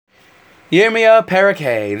Yirmiya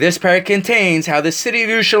Perek. This Perek contains how the city of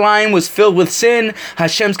Yerushalayim was filled with sin,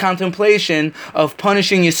 Hashem's contemplation of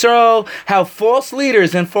punishing Yisrael, how false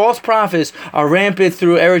leaders and false prophets are rampant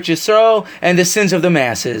through Eretz Yisrael, and the sins of the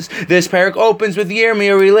masses. This Perek opens with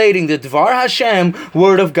Yirmiya relating the Dvar Hashem,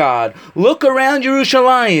 word of God. Look around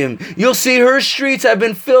Yerushalayim. You'll see her streets have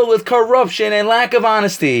been filled with corruption and lack of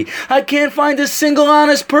honesty. I can't find a single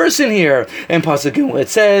honest person here. In Pasuk it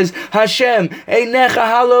says, Hashem, Einecha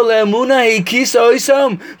halo le'emuna God,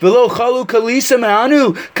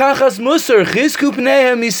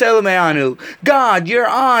 your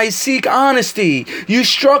eyes seek honesty. You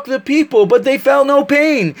struck the people, but they felt no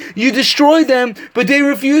pain. You destroyed them, but they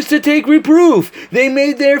refused to take reproof. They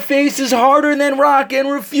made their faces harder than rock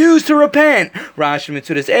and refused to repent. Rashi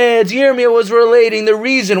Mitzudas adds, Yirmiya was relating the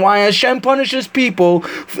reason why Hashem punishes people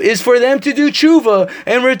is for them to do tshuva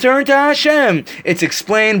and return to Hashem. It's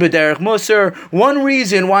explained by Derech Musar. One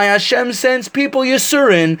reason why Hashem sends people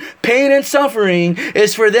Yisurin, pain and suffering,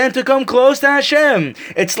 is for them to come close to Hashem.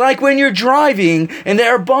 It's like when you're driving and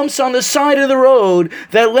there are bumps on the side of the road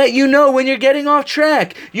that let you know when you're getting off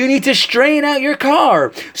track. You need to straighten out your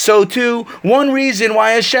car. So too, one reason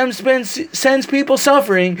why Hashem sends people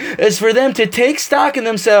suffering is for them to take stock in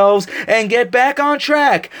themselves and get back on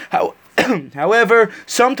track. However,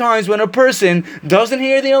 sometimes when a person doesn't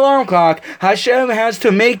hear the alarm clock, Hashem has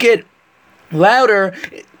to make it louder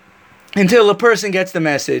until a person gets the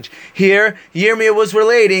message. Here, Yirmiya was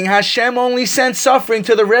relating, Hashem only sent suffering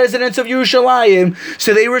to the residents of Yerushalayim,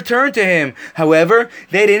 so they returned to him. However,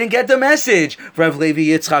 they didn't get the message. Rav Levi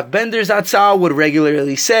Yitzchak Bender Zatzal would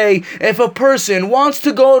regularly say, if a person wants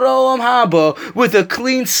to go to Olam Haba with a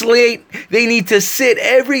clean slate, they need to sit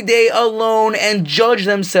every day alone and judge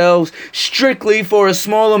themselves strictly for a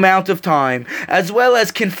small amount of time, as well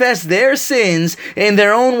as confess their sins in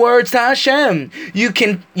their own words to Hashem. You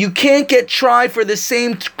can't get tried for the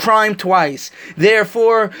same crime twice.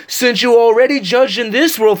 Therefore, since you already judged in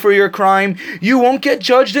this world for your crime, you won't get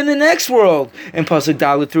judged in the next world. In Pasuk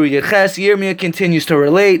Dalet through Yeches, Yirmiya continues to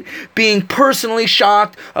relate, being personally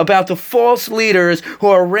shocked about the false leaders who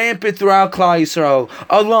are rampant throughout Klal Yisrael.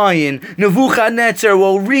 A lion, Nebuchadnezzar,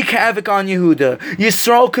 will wreak havoc on Yehuda.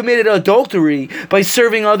 Yisrael committed adultery by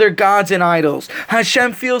serving other gods and idols.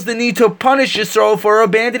 Hashem feels the need to punish Yisrael for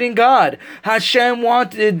abandoning God. Hashem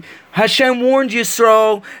warned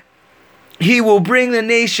Yisrael he will bring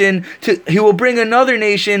another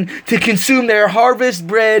nation to consume their harvest,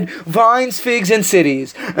 bread, vines, figs, and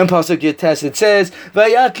cities. And Pasuk Yates it says,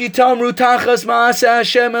 Vayaki tamru tachas ma'asa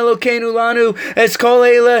Hashem Elokeinu lanu es kol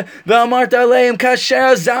eile v'amart aleim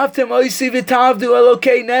kasher zavtem oisi v'tavdu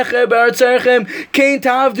Elokei neche be'artzerchem kein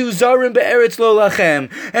tavdu zarim be'eretz lo lachem.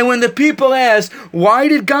 And when the people ask, why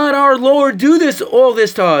did God our Lord do all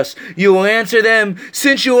this to us? You will answer them,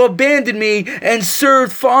 since you abandoned me and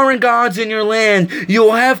served foreign gods in your land, you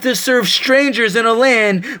will have to serve strangers in a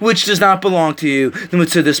land which does not belong to you. The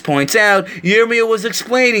Mitzvah points out, Yirmiya was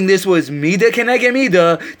explaining this was Mida Keneged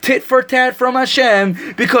Mida, tit for tat from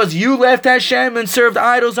Hashem, because you left Hashem and served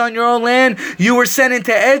idols on your own land. You were sent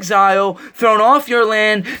into exile, thrown off your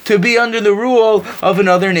land to be under the rule of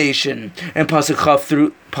another nation. And Pasuk Chaf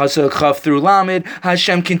through Lamed,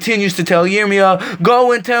 Hashem continues to tell Yirmiya,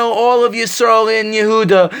 go and tell all of Yisrael and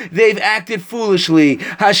Yehuda they've acted foolishly.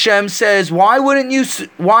 Hashem says, why wouldn't you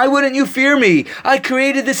fear me? I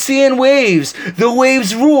created the sea and waves. The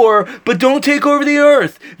waves roar, but don't take over the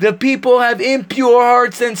earth. The people have impure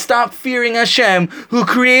hearts and stopped fearing Hashem, who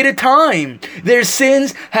created time. Their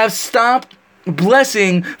sins have stopped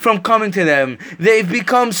blessing from coming to them. They've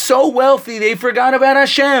become so wealthy they forgot about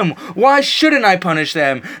Hashem. Why shouldn't I punish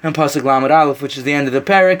them? And Pasuk Lamed Aleph, which is the end of the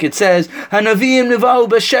Perek, it says, Hanavim nivau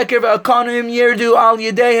b'sheker v'akanim yerdu al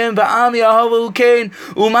yedehem v'am yahavu kein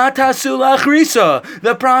umatasu lachrisa.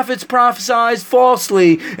 The prophets prophesied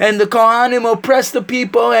falsely, and the Kohanim oppressed the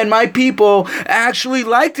people, and my people actually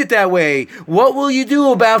liked it that way. What will you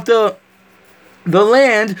do about the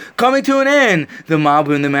land coming to an end? The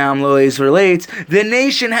Mabun the Mamloes relates, the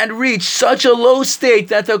nation had reached such a low state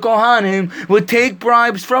that the Kohanim would take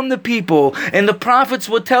bribes from the people, and the prophets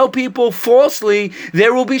would tell people falsely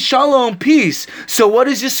there will be shalom, peace. So what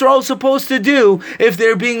is Yisrael supposed to do if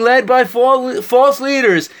they're being led by false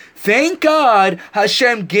leaders? Thank God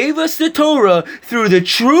Hashem gave us the Torah through the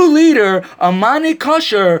true leader, a Manik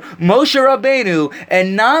Kosher, Moshe Rabbeinu,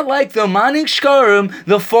 and not like the Manik Shkarim,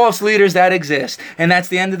 the false leaders that exist. And that's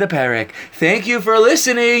the end of the Perek. Thank you for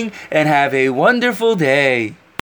listening, and have a wonderful day.